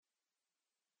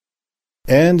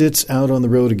And it's Out on the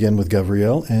Road again with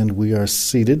Gavriel, and we are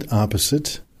seated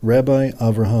opposite Rabbi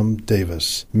Avrohom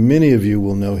Davis. Many of you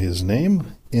will know his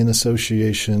name in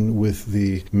association with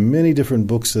the many different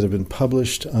books that have been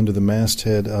published under the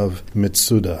masthead of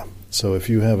Mitzuda. So if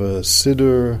you have a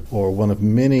Siddur or one of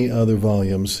many other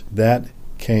volumes, that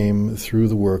came through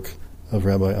the work of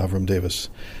Rabbi Avrohom Davis.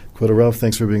 Kvod Rav,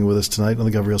 thanks for being with us tonight on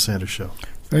the Gavriel Sanders Show.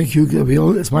 Thank you,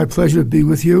 Gavriel. It's my pleasure to be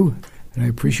with you, and I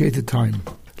appreciate the time.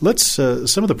 Let's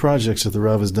some of the projects that the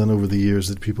Rav has done over the years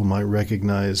that people might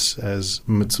recognize as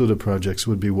Mitzuda projects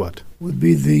would be what? Would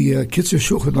be the Kitzur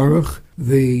Shulchan Aruch,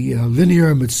 the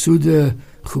linear Mitzuda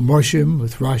Chumashim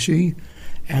with Rashi,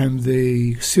 and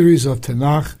the series of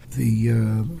Tanakh, the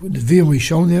Nevi'im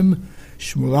Rishonim,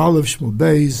 Shmuel Aleph, Shmuel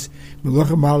Beis,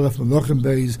 Melachim Aleph, Melachim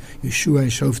Beis, Yeshua and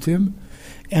Shoftim,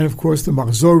 and of course the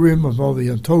Machzorim of all the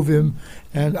Yom Tovim,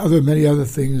 and many other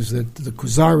things, that the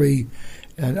Kuzari,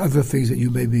 and other things that you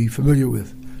may be familiar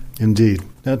with. Indeed.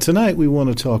 Now, tonight we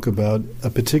want to talk about a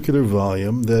particular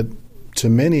volume that to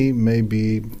many may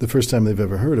be the first time they've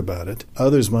ever heard about it.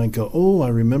 Others might go, oh, I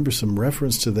remember some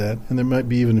reference to that, and there might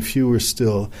be even fewer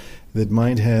still that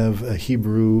might have a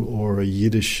Hebrew or a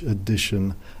Yiddish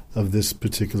edition of this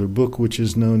particular book, which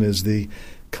is known as the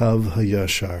Kav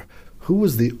HaYashar. Who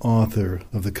was the author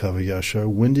of the Kav HaYashar?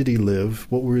 When did he live?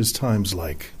 What were his times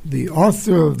like? The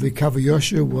author of the Kav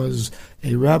HaYashar was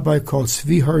a rabbi called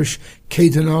Tzvi Hirsch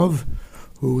Kaidanov,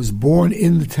 who was born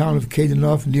in the town of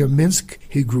Kaidanov near Minsk.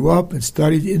 He grew up and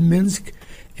studied in Minsk,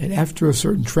 and after a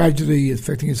certain tragedy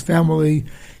affecting his family,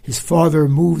 his father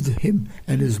moved him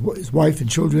and his wife and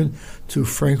children to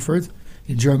Frankfurt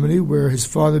in Germany, where his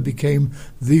father became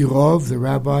the Rav, the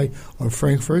rabbi of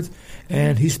Frankfurt,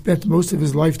 and he spent most of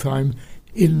his lifetime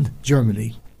in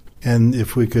Germany. And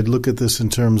if we could look at this in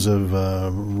terms of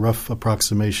rough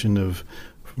approximation of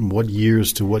from what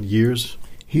years to what years?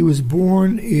 He was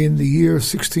born in the year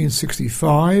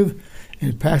 1665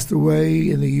 and passed away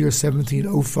in the year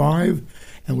 1705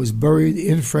 and was buried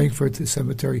in Frankfurt, the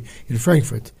cemetery in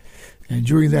Frankfurt. And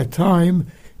during that time,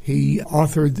 he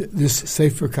authored this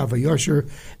Sefer Kav HaYashar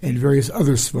and various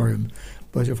other Svarim.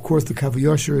 But of course, the Kav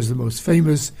HaYashar is the most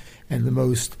famous and the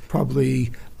most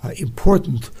probably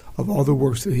important of all the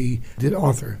works that he did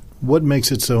author. What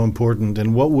makes it so important,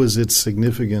 and what was its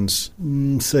significance,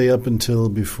 say, up until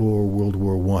before World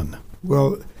War I?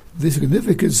 Well, the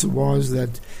significance was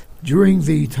that during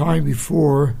the time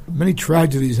before, many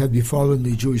tragedies had befallen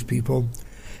the Jewish people,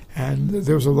 and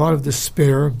there was a lot of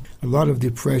despair, a lot of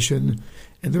depression,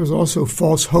 and there was also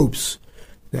false hopes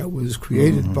that was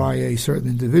created by a certain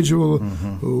individual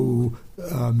who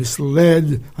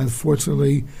misled,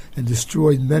 unfortunately, and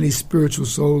destroyed many spiritual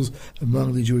souls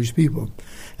among the Jewish people.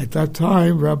 At that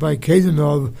time, Rabbi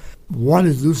Kaidanov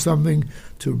wanted to do something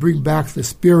to bring back the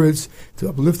spirits, to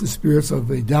uplift the spirits of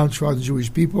a downtrodden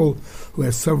Jewish people who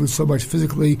had suffered so much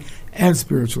physically and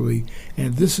spiritually.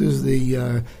 And this is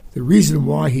the reason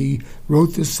why he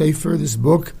wrote this Sefer, this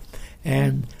book,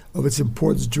 and of its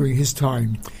importance during his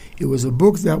time. It was a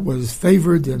book that was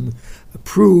favored and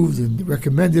approved and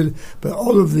recommended by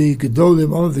all of the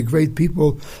Gedolim, all of the great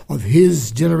people of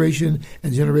his generation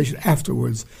and generation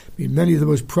afterwards. I mean, many of the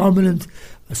most prominent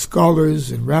scholars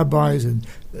and rabbis and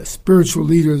spiritual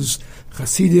leaders,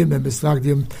 Hasidim and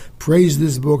Misnagdim, praised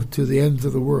this book to the end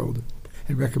of the world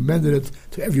and recommended it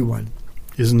to everyone.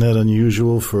 Isn't that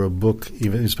unusual for a book,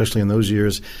 even especially in those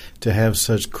years, to have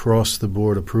such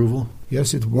cross-the-board approval?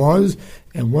 Yes, it was.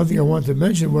 And one thing I wanted to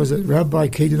mention was that Rabbi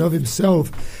Kaidanov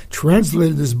himself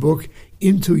translated this book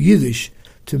into Yiddish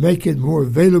to make it more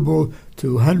available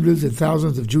to hundreds and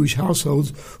thousands of Jewish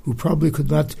households who probably could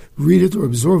not read it or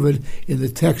absorb it in the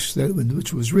text in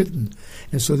which it was written.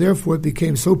 And so therefore it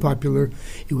became so popular.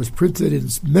 It was printed in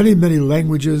many, many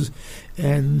languages,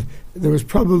 and there was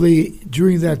probably,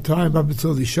 during that time, up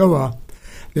until the Shoah,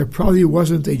 there probably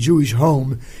wasn't a Jewish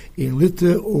home in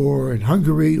Litva or in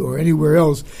Hungary or anywhere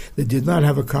else that did not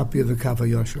have a copy of the Kav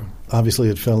HaYashar. Obviously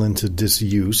it fell into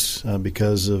disuse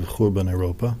because of Churban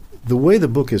Europa. The way the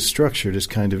book is structured is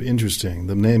kind of interesting.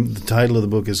 The title of the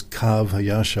book is Kav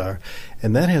HaYashar,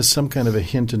 and that has some kind of a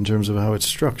hint in terms of how it's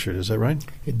structured. Is that right?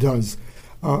 It does.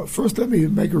 First, let me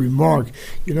make a remark.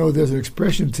 There's an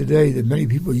expression today that many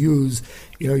people use,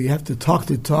 you have to talk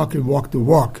the talk and walk the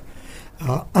walk.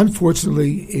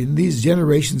 Unfortunately, in these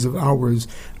generations of ours,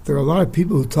 there are a lot of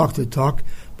people who talk the talk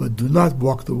but do not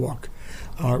walk the walk.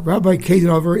 Rabbi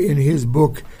Kaidanov, in his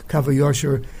book, Kav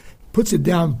HaYashar, puts it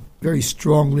down very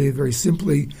strongly, very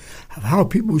simply, of how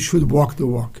people should walk the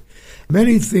walk.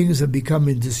 Many things have become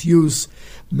in disuse,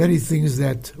 many things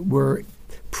that were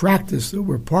practiced, that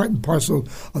were part and parcel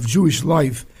of Jewish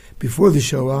life, before the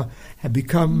Shoah had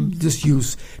become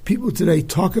disused. People today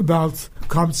talk about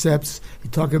concepts, they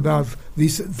talk about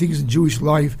these things in Jewish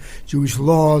life, Jewish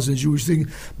laws and Jewish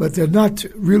things, but they're not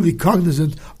really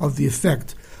cognizant of the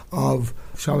effect of,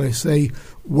 shall I say,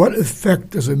 what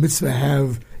effect does a mitzvah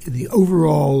have in the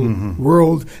overall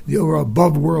world, the overall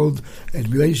above world,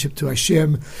 and relationship to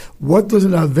Hashem. What does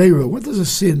an Aveira, what does a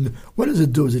sin, what does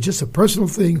it do? Is it just a personal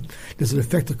thing? Does it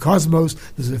affect the cosmos?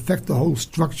 Does it affect the whole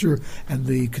structure and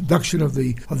the conduction of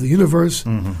the universe?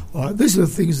 These are the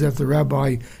things that the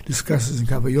rabbi discusses in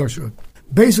Kav HaYoshua.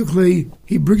 Basically,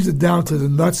 he brings it down to the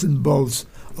nuts and bolts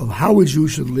of how a Jew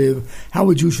should live, how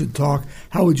a Jew should talk,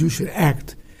 how a Jew should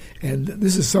act. And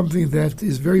this is something that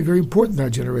is very, very important in our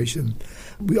generation.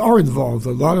 We are involved,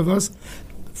 a lot of us.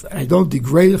 I don't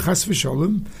degrade Chas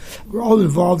v'Sholem. We're all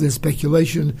involved in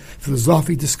speculation,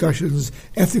 philosophic discussions,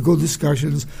 ethical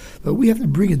discussions, but we have to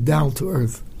bring it down to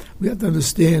earth. We have to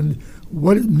understand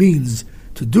what it means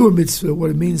to do a mitzvah, what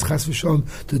it means, Chas v'Sholem,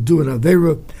 to do an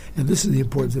Aveira, and this is the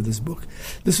importance of this book.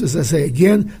 This is, as I say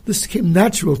again, this came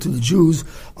natural to the Jews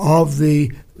of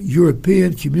the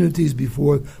European communities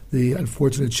before the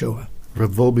unfortunate Shoah.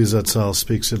 Rav Volbe Zatzal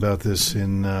speaks about this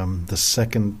in the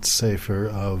second Sefer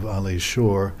of Alei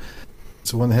Shor.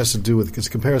 It's one that has to do with its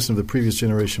comparison of the previous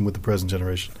generation with the present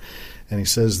generation. And he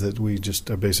says that we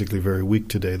just are basically very weak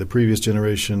today. The previous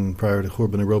generation prior to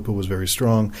Churban Europa was very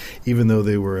strong. Even though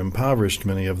they were impoverished,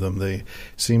 many of them, they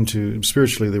seemed to,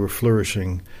 spiritually, they were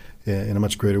flourishing in a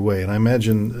much greater way. And I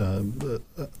imagine the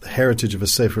heritage of a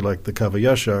sefer like the Kav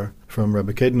HaYashar from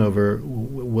Rebbe Kedenover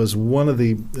was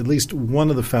at least one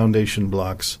of the foundation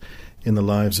blocks in the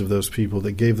lives of those people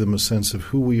that gave them a sense of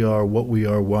who we are, what we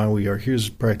are, why we are. Here's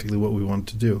practically what we want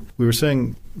to do. We were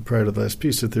saying prior to the last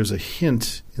piece that there's a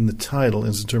hint in the title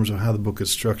in terms of how the book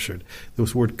is structured.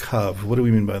 This word Kav, what do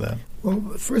we mean by that? Well,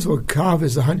 first of all, Kav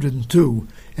is 102,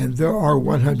 and there are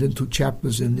 102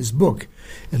 chapters in this book.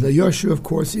 And the Yoshua, of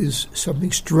course, is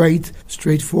something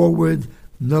straightforward,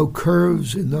 no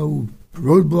curves and no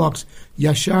roadblocks.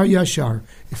 Yashar.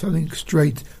 It's something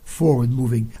straightforward,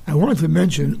 moving. I wanted to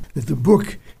mention that the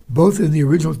book, both in the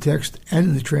original text and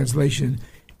in the translation,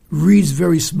 reads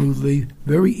very smoothly,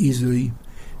 very easily,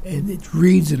 and it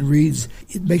reads and reads.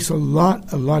 It makes a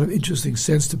lot of interesting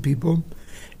sense to people.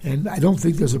 And I don't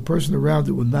think there's a person around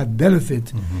that will not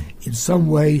benefit in some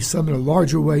way, some in a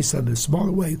larger way, some in a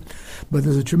smaller way. But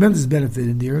there's a tremendous benefit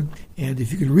in there. And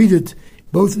if you can read it,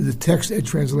 both in the text and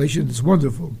translation, it's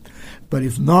wonderful. But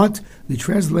if not, the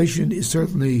translation is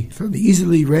certainly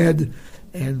easily read,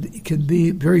 and it can be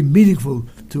very meaningful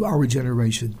to our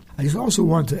generation. I just also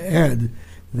want to add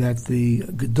that the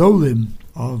Gedolim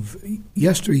of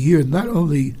yesteryear not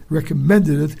only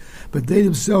recommended it, but they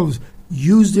themselves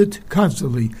used it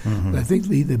constantly. I think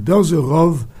the Belzer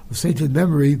Rov of sainted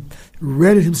memory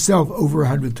read it himself over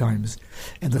 100 times.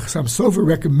 And the Chassam Sofer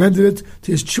recommended it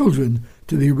to his children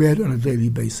to be read on a daily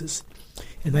basis.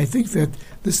 And I think that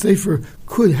this Sefer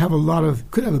could have a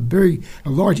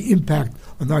large impact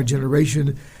on our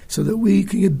generation, so that we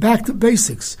can get back to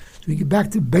basics.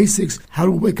 How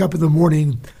do we wake up in the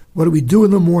morning? What do we do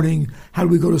in the morning? How do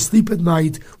we go to sleep at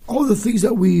night? All the things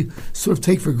that we sort of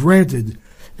take for granted.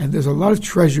 And there's a lot of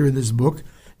treasure in this book,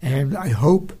 and I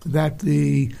hope that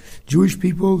the Jewish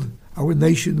people, our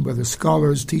nation, whether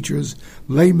scholars, teachers,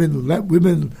 laymen,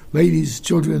 women, ladies,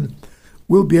 children,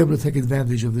 will be able to take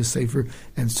advantage of this Sefer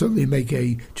and certainly make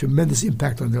a tremendous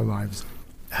impact on their lives.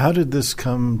 How did this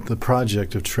come, the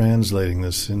project of translating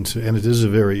this into, and it is the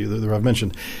Rav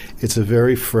mentioned, it's a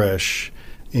very fresh,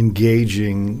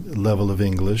 engaging level of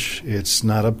English. It's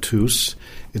not obtuse.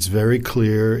 It's very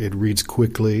clear. It reads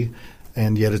quickly.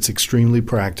 And yet it's extremely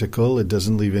practical. It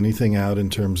doesn't leave anything out in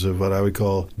terms of what I would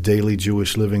call daily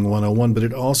Jewish living 101, but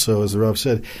it also, as the Rav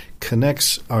said,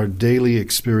 connects our daily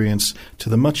experience to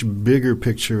the much bigger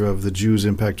picture of the Jews'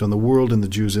 impact on the world and the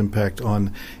Jews' impact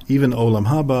on even Olam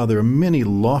Haba. There are many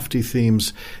lofty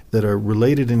themes that are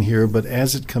related in here, but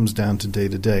as it comes down to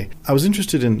day, I was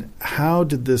interested in how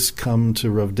did this come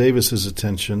to Rav Davis's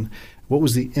attention? What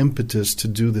was the impetus to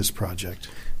do this project?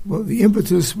 Well, the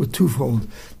impetus was twofold.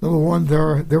 Number one,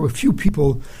 there were few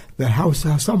people that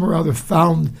some or other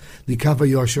found the Kav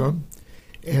HaYashar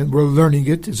and were learning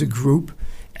it as a group,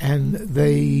 and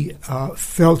they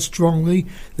felt strongly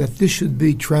that this should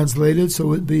be translated so it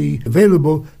would be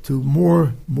available to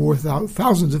more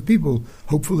thousands of people,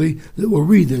 hopefully, that will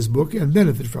read this book and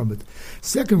benefit from it.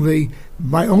 Secondly,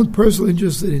 My own personal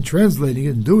interest in translating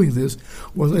and doing this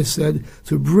was, I said,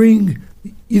 to bring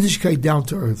Yiddishkeit down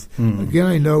to earth. Again,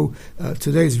 I know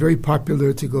today it's very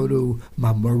popular to go to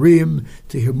Mamarim,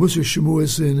 to hear Musar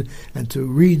Shemuasin, and to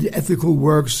read ethical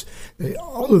works,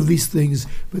 all of these things.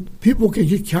 But people can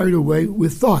get carried away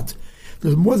with thought.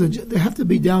 There's more than they have to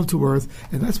be down to earth,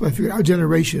 and that's why I figured our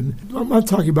generation. I'm not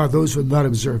talking about those who are not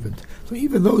observant. So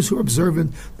even those who are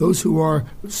observant, those who are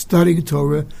studying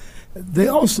Torah, they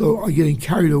also are getting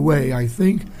carried away, I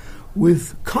think,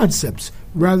 with concepts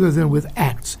rather than with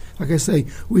acts. Like I say,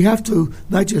 we have to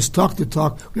not just talk the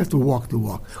talk, we have to walk the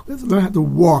walk. We have to learn how to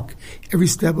walk every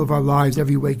step of our lives,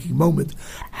 every waking moment.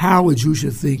 How a Jew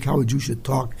should think, how a Jew should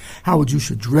talk, how a Jew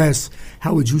should dress,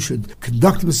 how a Jew should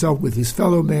conduct himself with his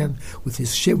fellow man, with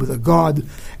his shit, with a God.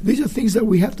 These are things that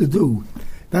we have to do.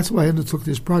 That's why I undertook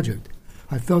this project.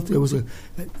 I felt there was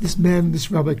this man,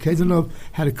 this Rabbi Kedanov,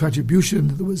 had a contribution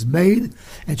that was made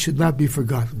and should not be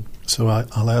forgotten. So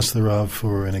I'll ask the Rav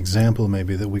for an example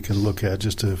maybe that we can look at,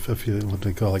 just if you what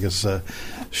we call, I guess,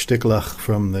 shtiklach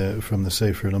from the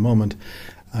Sefer in a moment.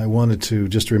 I wanted to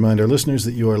just remind our listeners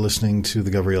that you are listening to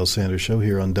the Gavriel Sanders Show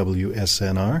here on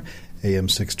WSNR, AM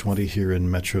 620 here in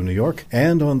Metro New York,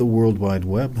 and on the World Wide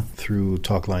Web through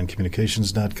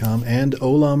TalklineCommunications.com and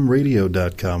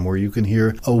OlamRadio.com, where you can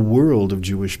hear a world of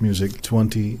Jewish music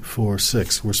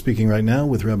 24/6. We're speaking right now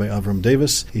with Rabbi Avrohom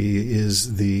Davis. He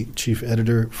is the chief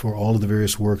editor for all of the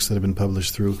various works that have been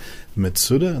published through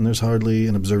Metzuda, and there's hardly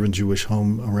an observant Jewish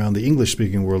home around the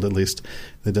English-speaking world, at least,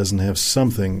 that doesn't have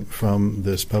something from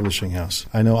this publishing house.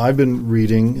 I know I've been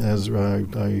reading, as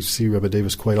I see Rabbi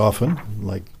Davis quite often,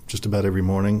 like just about every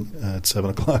morning at 7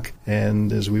 o'clock,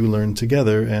 and as we learned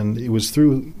together, and it was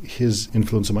through his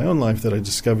influence in my own life that I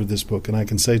discovered this book, and I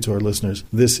can say to our listeners,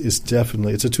 this is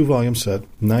definitely, it's a 2-volume set,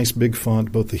 nice big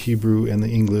font, both the Hebrew and the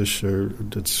English, or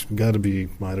it's got to be,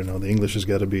 I don't know, the English has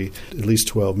got to be at least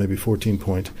 12, maybe 14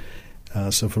 point.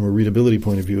 So from a readability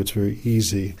point of view, it's very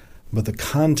easy. But the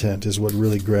content is what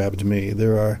really grabbed me.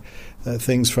 There are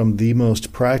things from the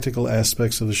most practical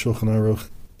aspects of the Shulchan Aruch,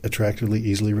 attractively,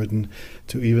 easily written,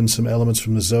 to even some elements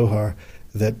from the Zohar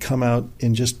that come out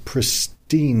in just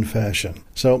pristine fashion.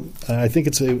 So I think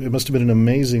it must have been an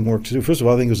amazing work to do. First of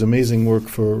all, I think it was amazing work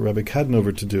for Rabbi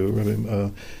Kadnover to do,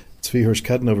 Rabbi Tzvi Hirsch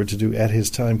Kadnover to do at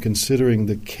his time, considering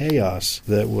the chaos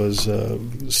that was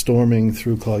storming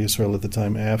through Klal Yisrael at the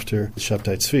time after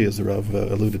Shabtai Tzvi, as the Rav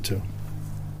alluded to.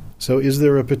 So, is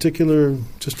there a particular,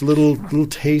 just a little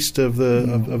taste of the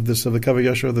Kaveh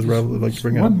Yashar that Rav would like to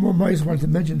bring out? One more I just wanted to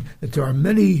mention that there are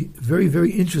many very, very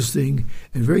interesting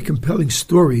and very compelling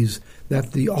stories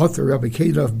that the author Rabbi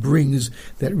Kedanov brings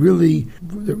that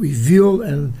reveal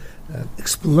and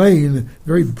explain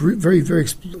very, very, very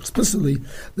explicitly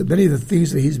many of the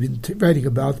things that he's been writing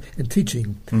about and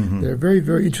teaching. Mm-hmm. They're very,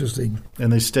 very interesting,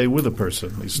 and they stay with a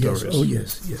person. These stories. Yes. Oh,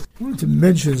 yes. I wanted to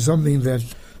mention something that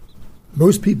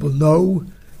most people know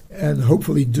and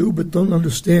hopefully do, but don't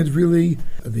understand really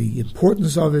the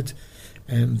importance of it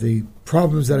and the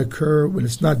problems that occur when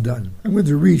it's not done. I'm going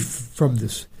to read from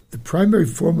this. The primary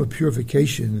form of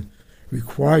purification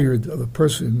required of a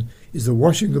person is the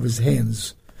washing of his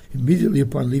hands immediately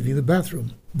upon leaving the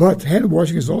bathroom. But hand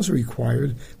washing is also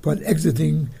required upon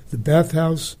exiting the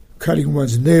bathhouse, cutting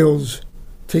one's nails,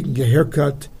 taking a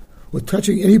haircut, or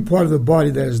touching any part of the body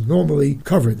that is normally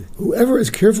covered. Whoever is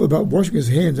careful about washing his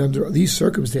hands under these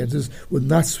circumstances will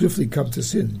not swiftly come to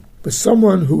sin. But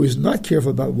someone who is not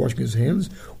careful about washing his hands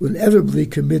will inevitably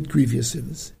commit grievous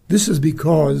sins. This is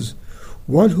because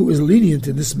one who is lenient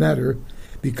in this matter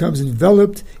becomes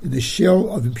enveloped in the shell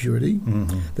of impurity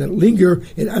that linger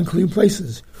in unclean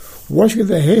places. Washing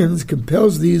the hands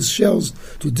compels these shells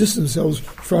to distance themselves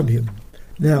from him.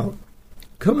 Now,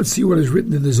 come and see what is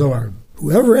written in the Zohar.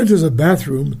 Whoever enters a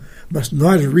bathroom must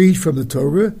not read from the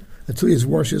Torah until he has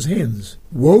washed his hands.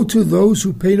 Woe to those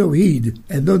who pay no heed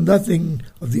and know nothing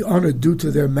of the honor due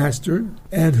to their master,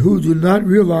 and who do not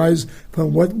realize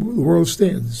upon what the world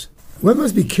stands. One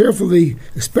must be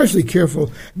especially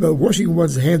careful about washing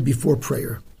one's hand before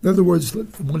prayer. In other words, I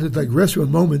want to digress for a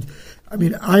moment. I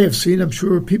mean, I have seen, I'm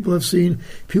sure people have seen,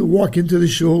 people walk into the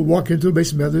shul, walk into a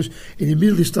base medrash, and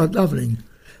immediately start davening.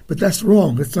 But that's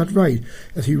wrong. That's not right.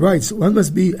 As he writes, one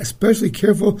must be especially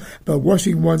careful about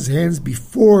washing one's hands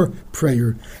before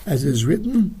prayer. As it is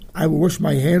written, I will wash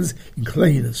my hands in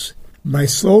cleanliness. My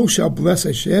soul shall bless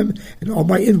Hashem in all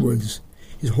my inwards.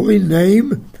 His holy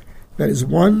name, that is,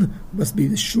 one must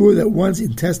be sure that one's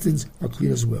intestines are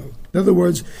clean as well. In other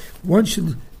words, one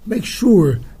should make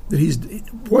sure that he's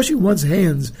washing one's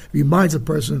hands reminds a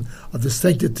person of the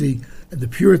sanctity and the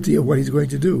purity of what he's going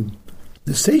to do.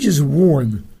 The sages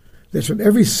warn that from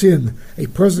every sin a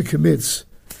person commits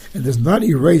and does not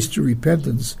erase through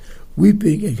repentance,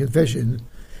 weeping, and confession,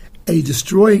 a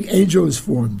destroying angel is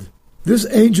formed. This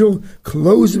angel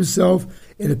clothes himself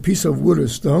in a piece of wood or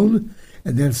stone,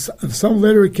 and then on some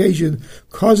later occasion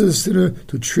causes the sinner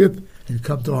to trip and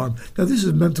come to harm. Now this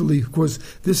is mentally, of course,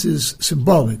 this is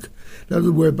symbolic. In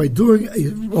other words, by doing a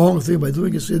wrong thing, by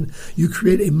doing a sin, you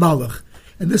create a malach.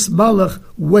 And this malach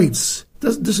waits,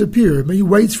 doesn't disappear. I mean, he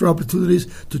waits for opportunities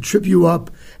to trip you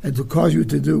up and to cause you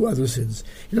to do other sins.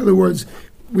 In other words,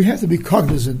 we have to be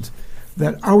cognizant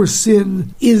that our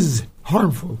sin is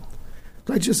harmful.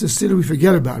 Not just a sin and we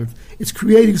forget about it. It's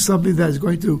creating something that is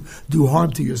going to do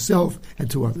harm to yourself and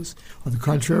to others. On the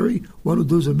contrary, one who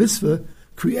does a mitzvah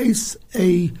creates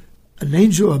an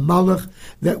angel, a malach,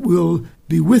 that will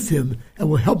be with him and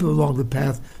will help him along the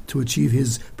path to achieve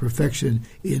his perfection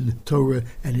in Torah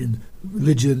and in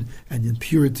religion and in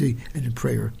purity and in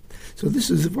prayer. So this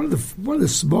is one of the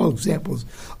small examples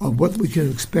of what we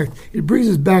can expect. It brings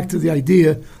us back to the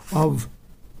idea of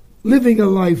living a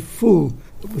life full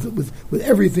with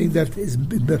everything that is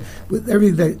with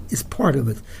everything that is part of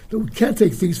it. But we can't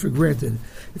take things for granted.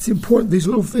 It's important. These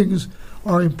little things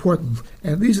are important,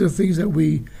 and these are things that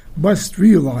we must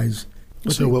realize.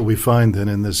 So what we find then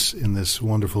in this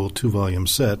wonderful 2-volume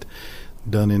set,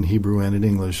 done in Hebrew and in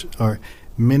English, are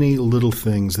many little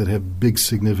things that have big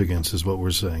significance, is what we're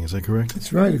saying. Is that correct?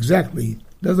 That's right, exactly.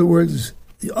 In other words,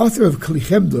 the author of Kli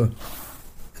Chemda,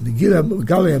 and the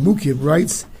Galei Amukim,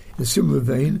 writes in a similar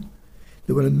vein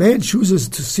that when a man chooses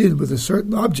to sin with a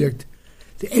certain object,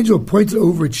 the angel points it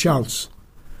over and shouts,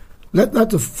 "Let not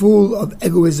the fool of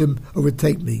egoism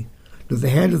overtake me, nor the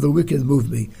hand of the wicked move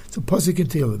me." It's a pasuk in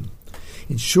Tehillim.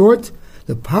 In short,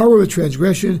 the power of a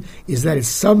transgression is that it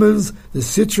summons the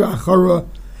Sitra Achara,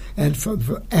 and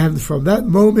from that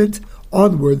moment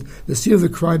onward, the scene of the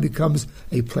crime becomes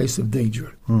a place of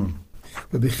danger.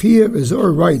 Rabbi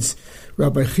Avrohom writes,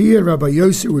 Rabbi Chia and Rabbi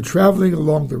Yossi were traveling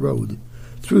along the road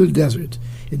through the desert,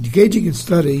 engaging in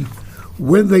study,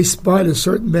 when they spied a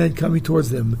certain man coming towards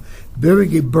them,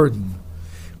 bearing a burden.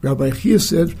 Rabbi Chia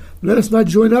said, "Let us not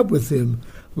join up with him,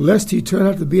 lest he turn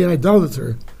out to be an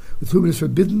idolater, with whom it is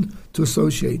forbidden to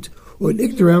associate, or an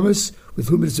ignoramus, with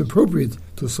whom it is appropriate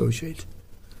to associate."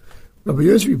 Rabbi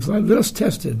Yossi replied, "Let us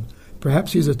test him.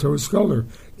 Perhaps he is a Torah scholar,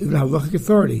 even a halachic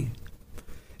authority."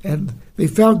 And they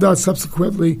found out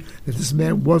subsequently that this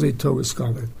man was a Torah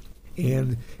scholar.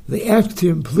 And they asked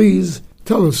him, "Please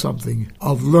tell us something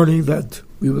of learning that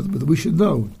we should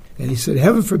know." And he said,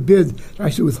 "Heaven forbid I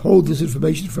should withhold this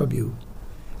information from you,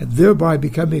 and thereby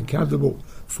become accountable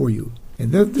for you."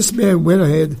 And then this man went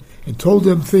ahead and told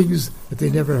them things that they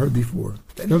never heard before.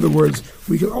 In other words,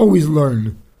 we can always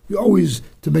learn. We always,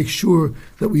 to make sure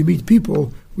that we meet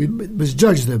people, we must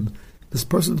judge them. This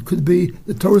person could be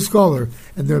the Torah scholar,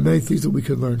 and there are many things that we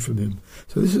can learn from him.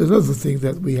 So this is another thing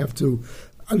that we have to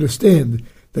understand,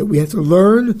 that we have to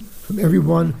learn from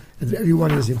everyone, and that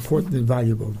everyone is important and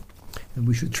valuable. And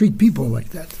we should treat people like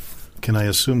that. Can I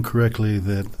assume correctly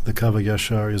that the Kavah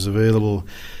Yashar is available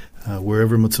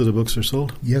wherever Matsuda books are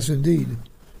sold? Yes, indeed.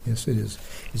 Yes, it is.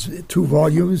 It's 2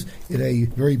 volumes in a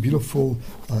very beautiful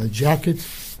jacket.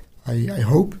 I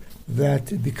hope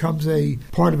that it becomes a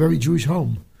part of every Jewish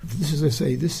home. This, as I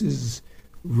say, this is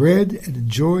read and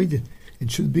enjoyed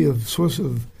and should be a source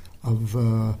of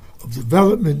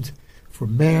development for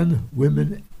man,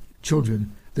 women,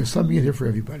 children. There's something in here for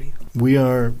everybody. We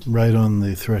are right on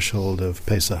the threshold of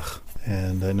Pesach,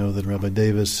 and I know that Rabbi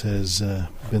Davis has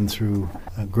been through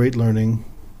great learning,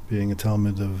 being a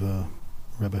Talmud of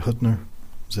Rabbi Hutner,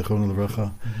 Zechron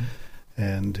Levracha,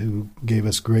 and who gave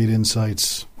us great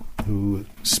insights, who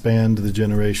spanned the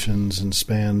generations and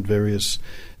spanned various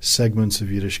segments of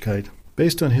Yiddishkeit.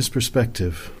 Based on his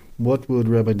perspective, what would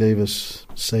Rabbi Davis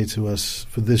say to us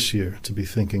for this year to be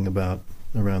thinking about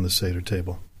around the Seder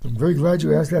table? I'm very glad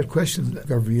you asked that question,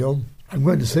 Gavriel. I'm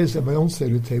going to say this at my own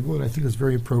Seder table, and I think it's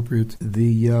very appropriate.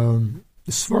 The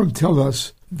Sfarim tell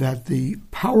us that the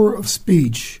power of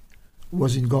speech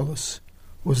was in Golus,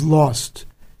 was lost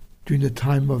during the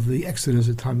time of the Exodus,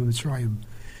 the time of Mitzrayim.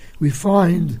 We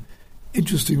find,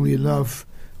 interestingly enough,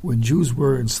 when Jews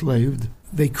were enslaved,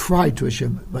 they cried to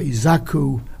Hashem,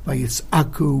 Vayizaku,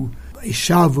 Vayitzaku,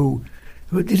 Vayishavu,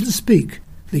 but they didn't speak.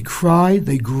 They cried,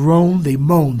 they groaned, they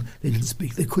moaned. They didn't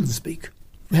speak. They couldn't speak.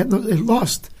 They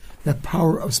lost that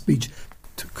power of speech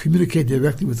to communicate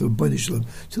directly with the Rebbe Shalom.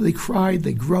 So they cried,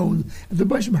 they groaned, and the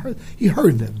Rebbe Shalom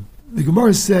heard them. The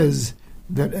Gemara says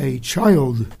that a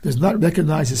child does not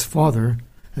recognize his father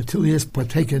until he has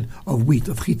partaken of wheat,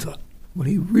 of chita. When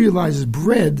he realizes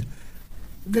bread,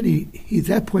 then he at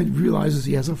that point realizes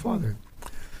he has a father.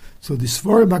 So the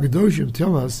Sfarim HaKadoshim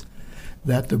tell us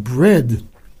that the bread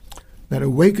that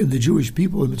awakened the Jewish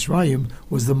people in Mitzrayim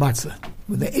was the matzah.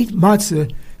 When they ate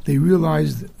matzah, they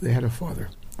realized they had a father.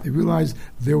 They realized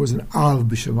there was an Av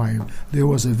b'Shamayim. There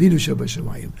was a Vinusha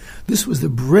b'Shamayim. This was the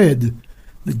bread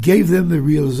that gave them the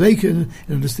realization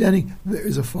and understanding there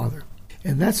is a father.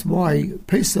 And that's why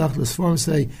Pesach, the Sfarim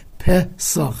say,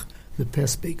 Pesach, the Peh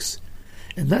speaks.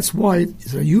 And that's why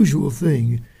it's an unusual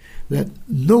thing that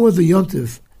no other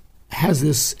yontif has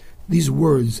these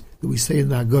words that we say in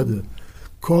the Haggadah.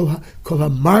 Kol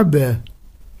ha-marbeh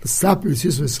l'saper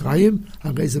yitzis Mitzrayim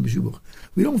ha'reisa b'shubuch.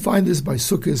 We don't find this by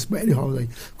Sukkot, by any holiday.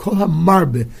 Kol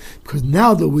ha-marbeh, because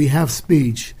now that we have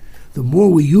speech, the more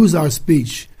we use our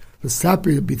speech, l'saper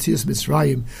yitzis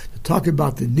Mitzrayim, to talk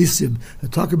about the nisim, to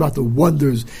talk about the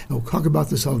wonders, and we'll talk about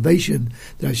the salvation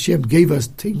that Hashem gave us,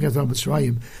 taking us out of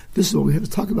Mitzrayim. This is what we have to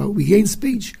talk about. We gained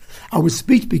speech. Our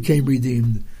speech became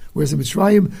redeemed. Whereas in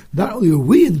Mitzrayim, not only are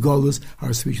we in Golus,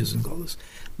 our speech is in Golus.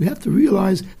 We have to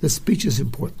realize that speech is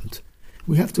important.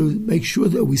 We have to make sure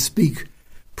that we speak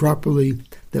properly,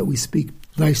 that we speak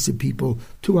nice to people,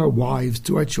 to our wives,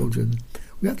 to our children.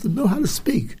 We have to know how to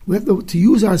speak. We have to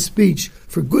use our speech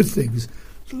for good things.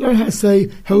 To learn how to say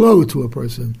hello to a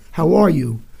person. How are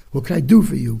you? What can I do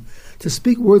for you? To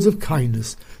speak words of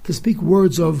kindness. To speak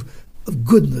words of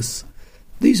goodness.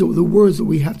 These are the words that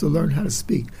we have to learn how to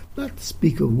speak. Not to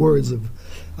speak of words of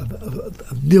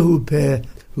nilpeh,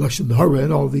 lashon hara,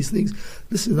 and all these things.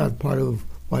 This is not part of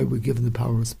why we're given the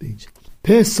power of speech.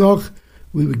 Pesach,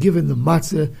 we were given the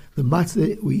matzah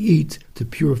we eat to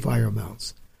purify our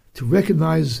mouths, to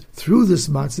recognize through this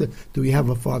matzah that we have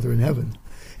a Father in heaven.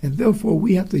 And therefore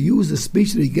we have to use the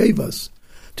speech that He gave us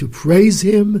to praise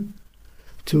Him,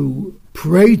 to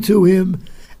pray to Him,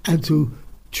 and to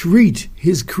treat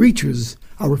His creatures,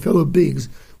 our fellow beings,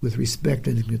 with respect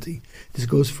and dignity. This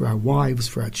goes for our wives,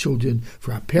 for our children,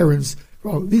 for our parents. For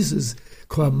all. This is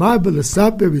because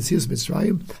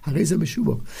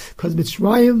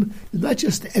Mitzrayim is not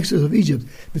just the exodus of Egypt.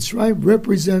 Mitzrayim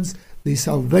represents the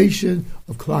salvation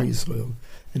of Klal Yisrael.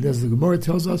 And as the Gemara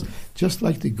tells us, just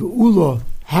like the Geula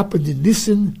happened in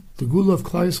Nisan, the Geula of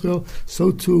Klal Yisrael,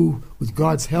 so too, with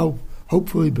God's help,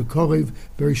 hopefully, B'Korev,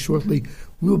 very shortly,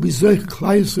 we will be Zoich.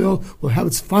 Klal Yisrael will have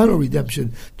its final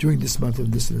redemption during this month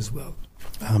of Nisan as well.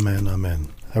 Amen, amen.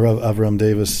 Rabbi Avrohom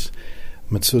Davis,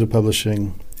 Matsuda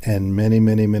Publishing, and many,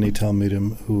 many, many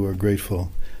Talmidim who are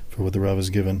grateful for what the Rav has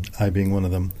given, I being one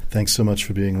of them. Thanks so much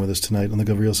for being with us tonight on the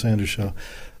Gavriel Sanders Show.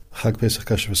 Chag Pesach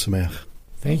Kasher V'Sameach.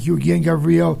 Thank you again,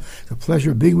 Gavriel. It's a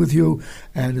pleasure being with you,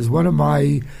 and as one of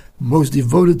my most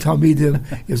devoted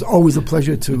Talmidim, it's always a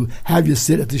pleasure to have you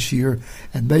sit at the shir,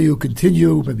 and may you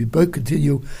continue, maybe both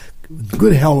continue with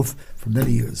good health for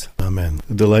many years. Amen.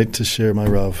 A delight to share my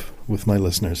Rav with my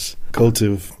listeners. Kol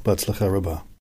Tuv, Batzlacha Rabbah.